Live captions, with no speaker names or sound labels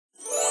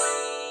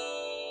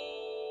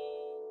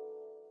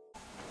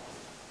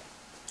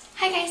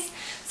Hi guys!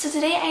 So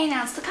today I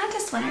announced the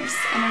contest winners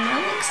and I'm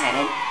really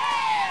excited.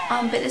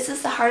 But this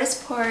is the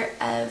hardest part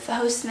of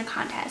hosting a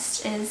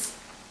contest, is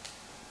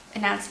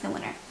announcing the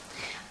winner.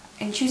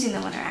 And choosing the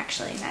winner,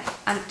 actually. Not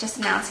just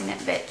announcing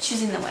it, but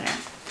choosing the winner.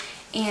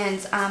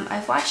 And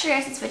I've watched your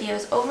guys'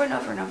 videos over and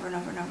over and over and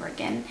over and over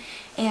again.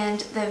 And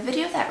the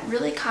video that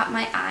really caught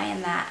my eye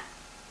and that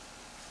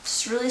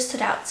just really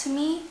stood out to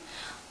me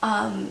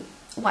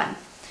won.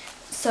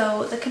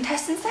 So the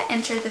contestants that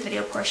entered the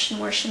video portion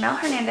were Shamel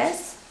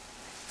Hernandez,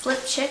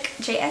 Flip Chick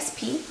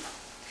JSP,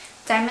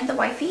 Diamond the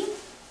Wifey,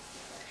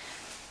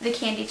 The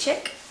Candy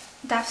Chick,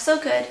 Daff So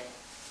Good,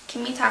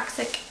 Kimmy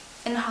Toxic,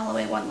 and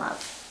Holloway One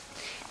Love.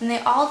 And they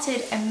all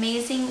did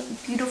amazing,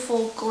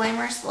 beautiful,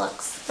 glamorous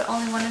looks, but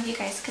only one of you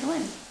guys could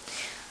win.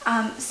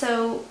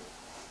 So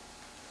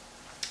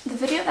the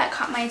video that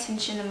caught my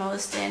attention the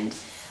most and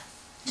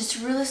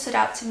just really stood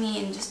out to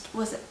me and just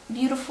was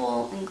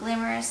beautiful and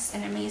glamorous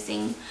and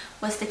amazing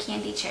was the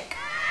Candy Chick.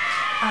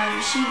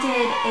 She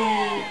did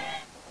a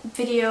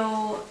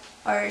video,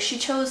 or she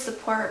chose the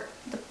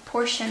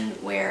portion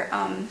where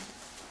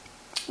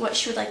what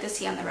she would like to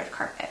see on the red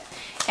carpet.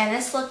 And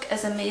this look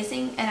is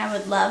amazing, and I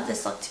would love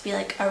this look to be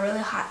like a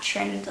really hot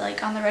trend,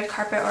 like on the red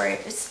carpet or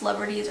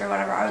celebrities or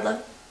whatever. I would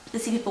love to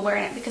see people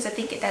wearing it because I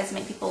think it does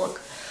make people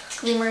look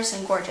glamorous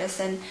and gorgeous,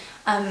 and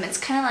it's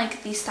kind of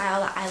like the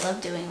style that I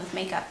love doing with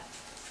makeup,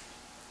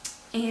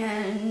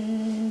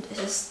 and it's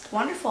just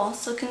wonderful.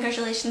 So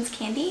congratulations,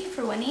 Candy,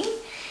 for winning.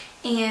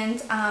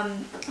 And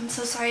I'm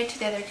so sorry to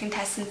the other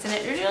contestants, and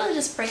it really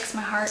just breaks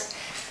my heart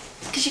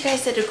because you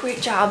guys did a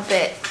great job,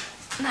 but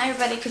not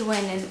everybody could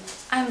win, and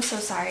I'm so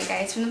sorry,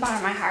 guys, from the bottom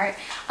of my heart.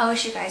 I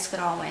wish you guys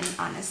could all win,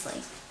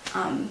 honestly.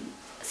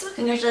 So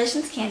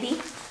congratulations, Candy.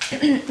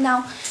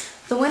 Now,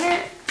 the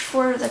winner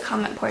for the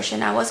comment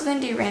portion, I was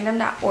going to do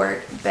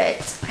random.org,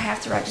 but I have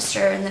to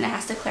register and then it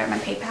has to clear my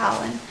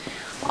PayPal and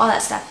all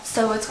that stuff.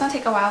 So it's going to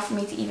take a while for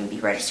me to even be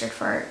registered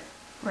for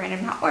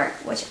random.org,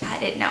 which I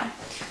didn't know.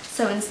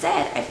 So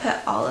instead, I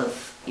put all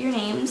of your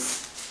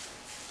names.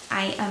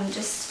 I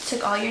just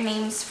took all your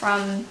names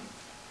from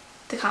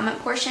the comment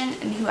portion,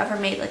 and whoever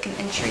made like an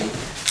entry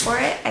for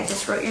it, I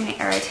just wrote your name,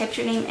 or I typed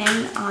your name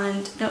in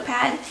on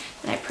Notepad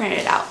and I printed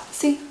it out.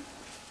 See?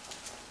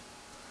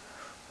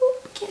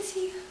 Oop, can't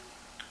see.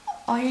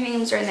 All your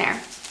names are in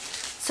there.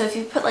 So if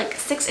you put like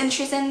 6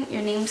 entries in,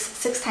 your name's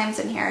 6 times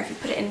in here. If you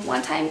put it in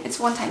 1 time, it's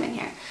 1 time in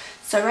here.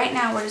 So right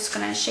now we're just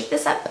gonna shake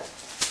this up,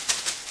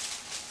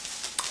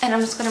 and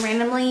I'm just gonna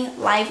randomly,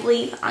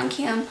 lively, on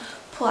cam,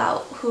 pull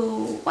out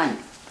who won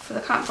for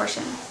the comment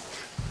portion.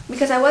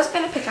 Because I was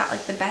going to pick out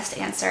like the best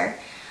answer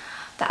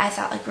that I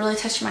thought like really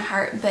touched my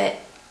heart, but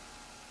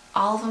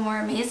all of them were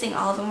amazing,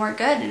 all of them were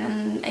good,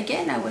 and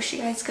again, I wish you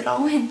guys could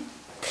all win.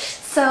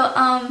 So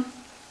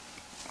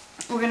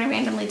we're going to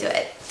randomly do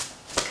it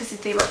because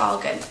they were all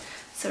good.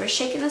 So we're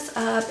shaking this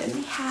up in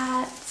the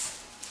hat.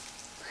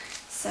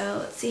 So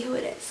let's see who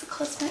it is. So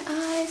close my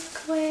eyes,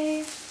 look away.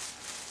 Let's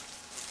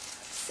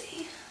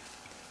see.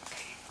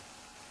 Okay.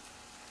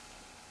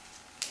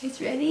 You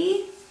guys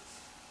ready?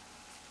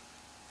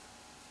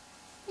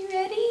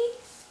 Ready?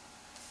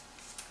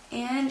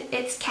 And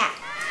it's Cat.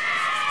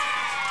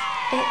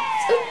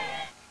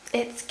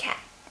 It's Cat.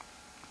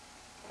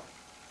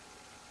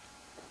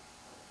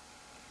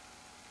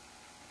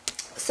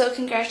 So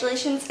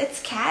congratulations,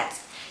 it's Cat.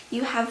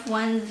 You have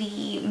won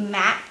the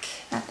Mac,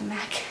 not the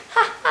Mac,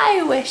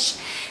 I wish,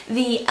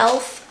 the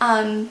e.l.f.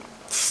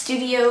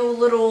 studio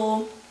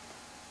little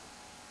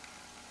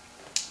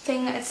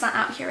thing. It's not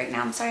out here right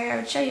now, I'm sorry, I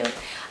would show you.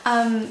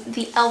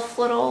 The e.l.f.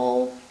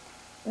 little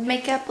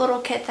makeup little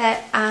kit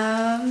that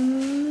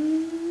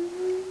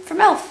from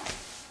e.l.f.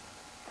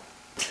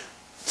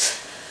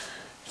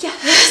 Yeah,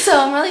 so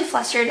I'm really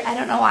flustered. I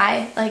don't know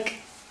why. Like,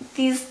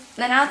 these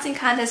announcing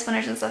contest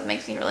winners and stuff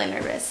makes me really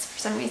nervous for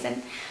some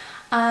reason.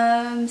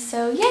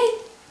 So yay!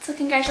 So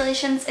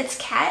congratulations, it's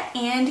Kat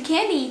and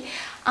Candy.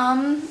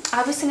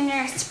 I'll be sending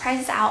your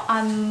surprises out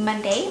on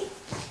Monday,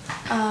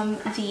 the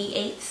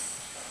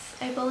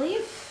 8th, I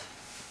believe.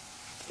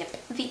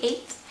 Yep, the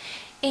 8th.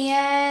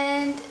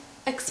 And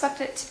expect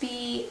it to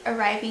be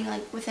arriving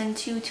like within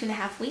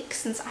 2.5 weeks,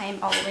 since I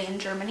am all the way in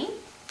Germany.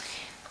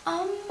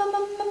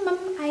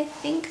 I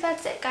think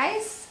that's it,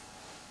 guys.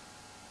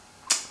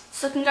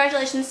 So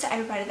congratulations to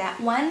everybody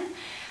that won.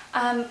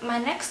 My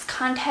next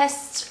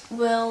contest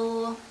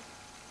will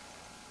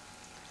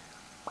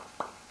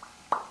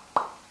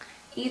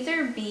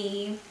either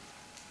be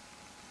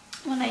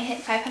when I hit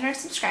 500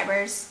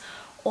 subscribers,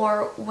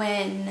 or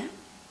when,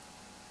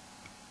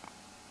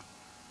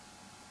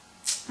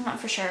 I'm not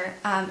for sure,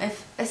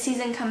 if a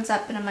season comes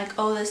up and I'm like,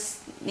 oh,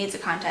 this needs a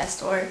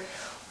contest, or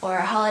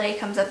a holiday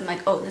comes up and I'm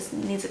like, oh, this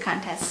needs a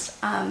contest.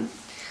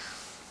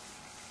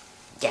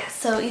 Yeah,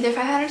 so either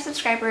 500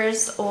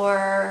 subscribers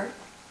or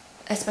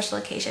a special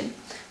occasion.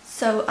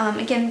 So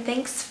again,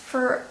 thanks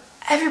for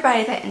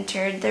everybody that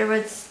entered. There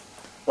was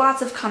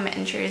lots of comment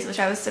entries, which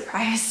I was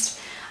surprised.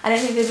 I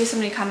didn't think there'd be so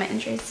many comment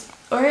entries,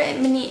 or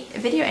many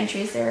video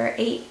entries. There are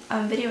 8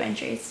 video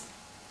entries,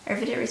 or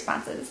video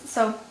responses.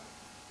 So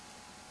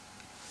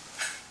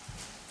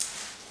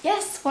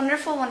yes,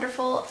 wonderful,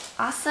 wonderful,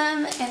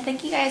 awesome, and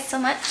thank you guys so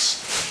much.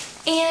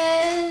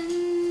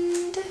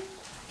 And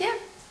yeah,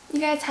 you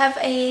guys have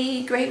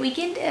a great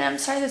weekend, and I'm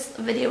sorry this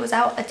video was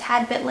out a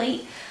tad bit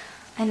late.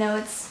 I know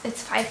it's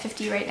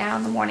 5:50 right now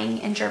in the morning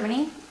in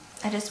Germany.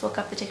 I just woke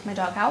up to take my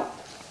dog out,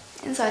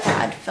 and so I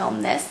thought I'd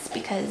film this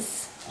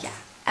because, yeah,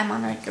 I'm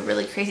on like a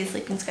really crazy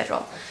sleeping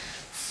schedule.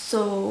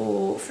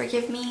 So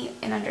forgive me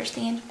and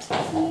understand,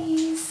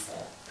 please.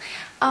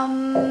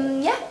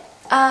 Yeah.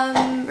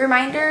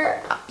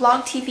 Reminder,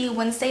 BlogTv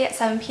Wednesday at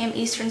 7 p.m.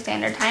 Eastern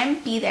Standard Time.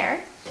 Be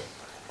there,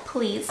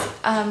 please.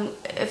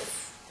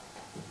 If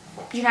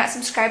you're not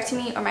subscribed to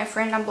me or my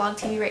friend on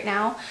BlogTv right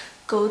now,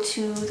 go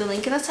to the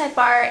link in the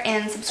sidebar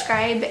and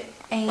subscribe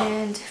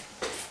and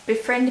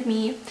befriend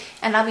me,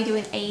 and I'll be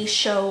doing a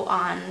show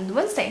on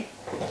Wednesday.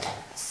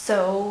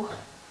 So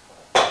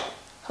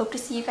hope to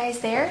see you guys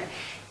there.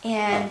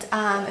 And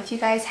if you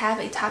guys have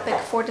a topic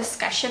for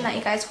discussion that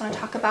you guys want to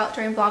talk about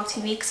during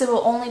BlogTv, because it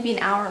will only be an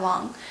hour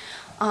long,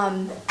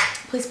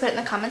 please put it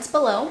in the comments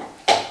below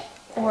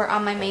or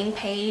on my main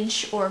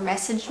page, or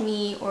message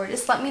me, or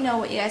just let me know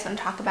what you guys want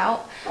to talk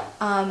about.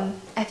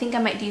 I think I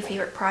might do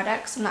favorite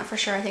products. I'm not for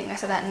sure. I think I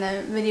said that in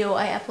the video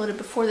I uploaded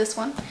before this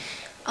one.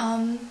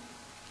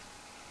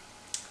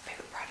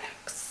 Favorite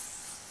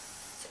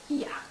products.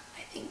 Yeah,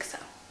 I think so.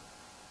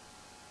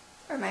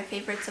 Or my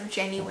favorites of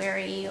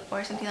January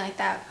or something like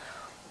that.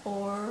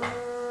 Or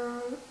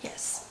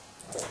yes.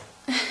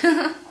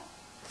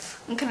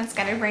 I'm kind of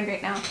scatterbrained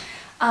right now.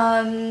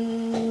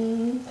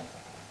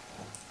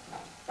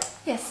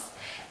 Yes.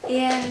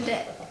 And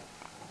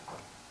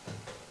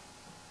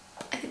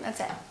I think that's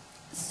it.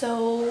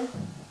 So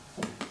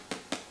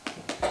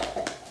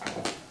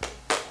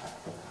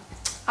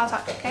I'll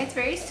talk to you guys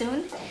very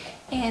soon,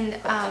 and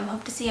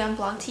hope to see you on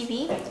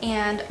BlogTv.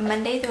 And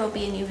Monday there will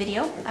be a new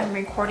video. I'm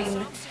going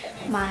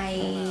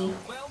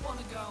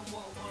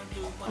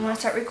to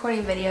start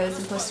recording videos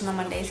and post them on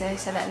Mondays. I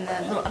said that in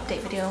the little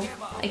update video.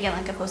 Again,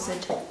 like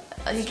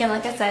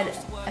I said,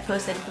 I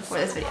posted before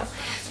this video.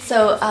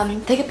 So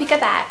take a peek at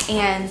that,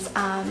 and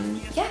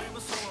yeah.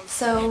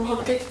 So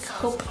hope to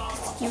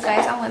see you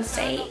guys on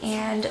Wednesday,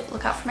 and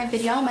look out for my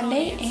video on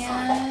Monday,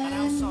 and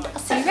I'll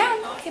see you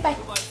around. Okay, bye.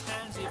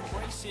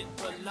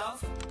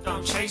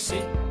 Don't chase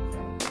it.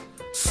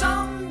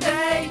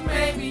 Someday,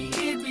 maybe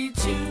it'd be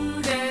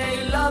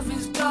today. Love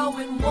is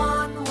going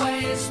one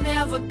way, it's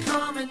never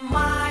coming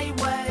my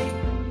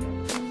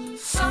way.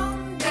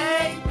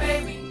 Someday,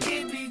 maybe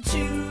it'd be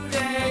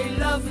today.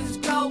 Love is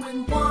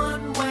going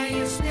one way,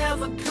 it's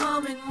never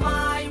coming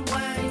my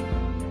way.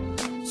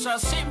 So I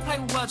sit and play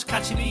with words,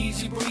 catching the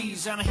easy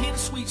breeze, and I hear the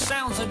sweet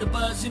sounds of the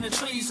birds in the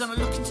trees, and I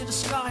look into the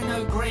sky,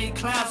 no grey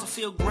clouds. I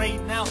feel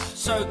great now,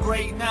 so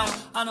great now,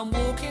 and I'm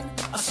walking,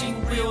 I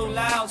sing real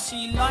loud.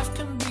 See, life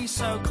can be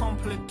so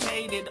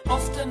complicated,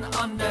 often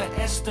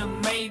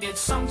underestimated.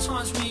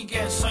 Sometimes we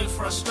get so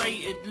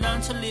frustrated.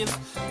 Learn to live,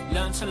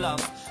 learn to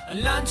love,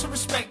 and learn to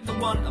respect the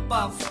one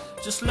above.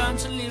 Just learn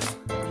to live,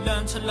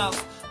 learn to love,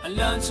 and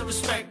learn to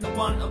respect the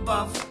one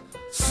above.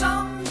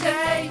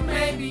 Someday,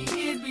 maybe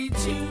it'd be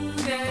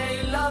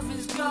today. Love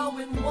is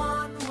going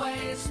one way,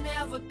 it's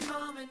never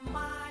coming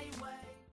my way.